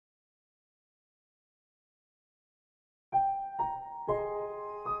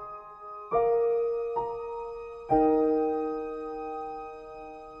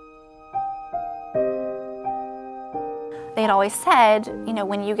they had always said, you know,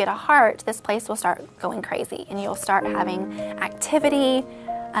 when you get a heart, this place will start going crazy and you'll start having activity.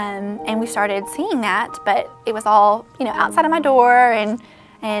 And we started seeing that, but it was all, you know, outside of my door and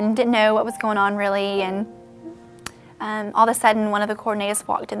didn't know what was going on really. And all of a sudden, one of the coordinators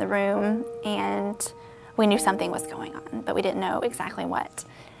walked in the room and we knew something was going on, but we didn't know exactly what.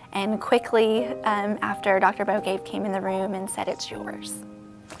 And quickly, after Dr. Bogave came in the room and said, "It's yours."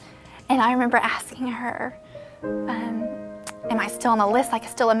 And I remember asking her, am I still on the list, like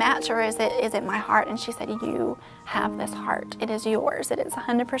still a match, or is it my heart? And she said, "You have this heart. It is yours. It is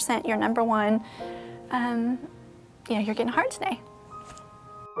 100% your number one. You know, you're getting a heart today."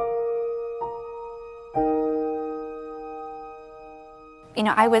 You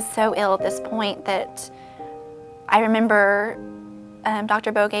know, I was so ill at this point that I remember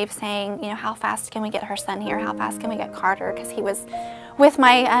Dr. Bogave saying, you know, "How fast can we get her son here? How fast can we get Carter?" Because he was with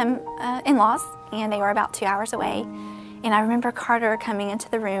my in-laws, and they were about 2 hours away. And I remember Carter coming into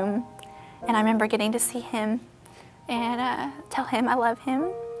the room, and I remember getting to see him and tell him I love him.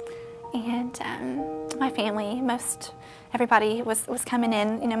 And my family, everybody was coming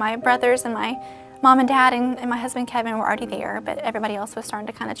in. You know, my brothers and my mom and dad and my husband Kevin were already there, but everybody else was starting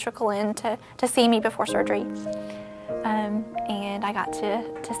to kind of trickle in to see me before surgery. And I got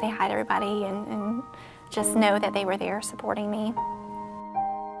to say hi to everybody and just know that they were there supporting me.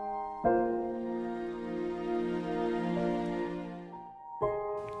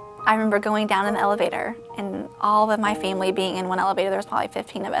 I remember going down in the elevator and all of my family being in one elevator. There was probably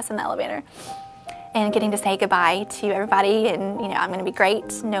 15 of us in the elevator, and getting to say goodbye to everybody and, you know, I'm going to be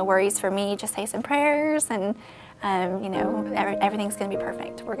great, no worries for me, just say some prayers and, you know, everything's going to be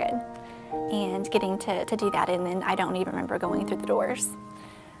perfect, we're good. And getting to do that, and then I don't even remember going through the doors.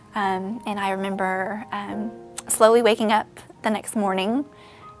 And I remember slowly waking up the next morning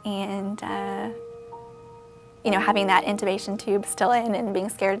and you know, having that intubation tube still in and being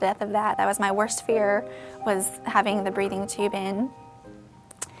scared to death of that. That was my worst fear, was having the breathing tube in.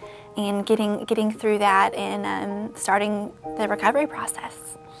 And getting through that and starting the recovery process,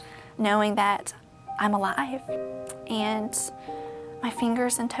 knowing that I'm alive and my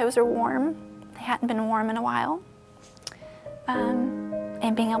fingers and toes are warm. They hadn't been warm in a while.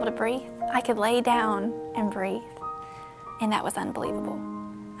 And being able to breathe. I could lay down and breathe, and that was unbelievable.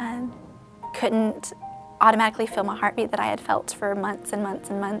 Couldn't automatically feel my heartbeat that I had felt for months and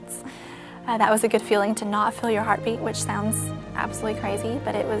months and months. That was a good feeling, to not feel your heartbeat, which sounds absolutely crazy,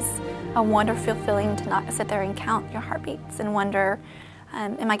 but it was a wonderful feeling to not sit there and count your heartbeats and wonder,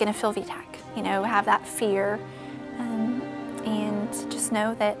 am I going to feel VTAC? You know, have that fear, and just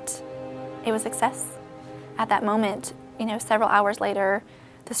know that it was a success. At that moment, you know, several hours later,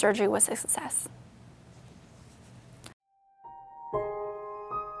 the surgery was a success.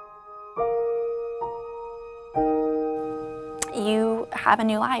 You have a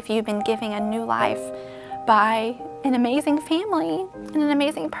new life. You've been given a new life by an amazing family and an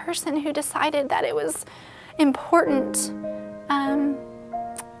amazing person who decided that it was important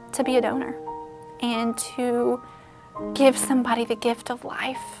to be a donor and to give somebody the gift of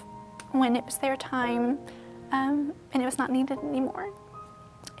life when it was their time and it was not needed anymore.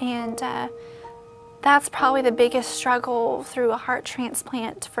 And that's probably the biggest struggle through a heart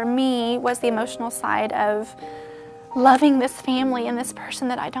transplant for me, was the emotional side of loving this family and this person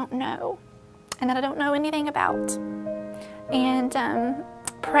that I don't know and that I don't know anything about, and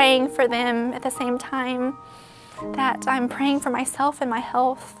praying for them at the same time that I'm praying for myself and my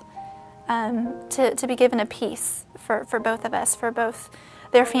health, to be given a peace for both of us, for both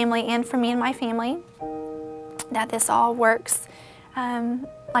their family and for me and my family, that this all works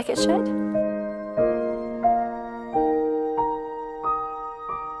like it should.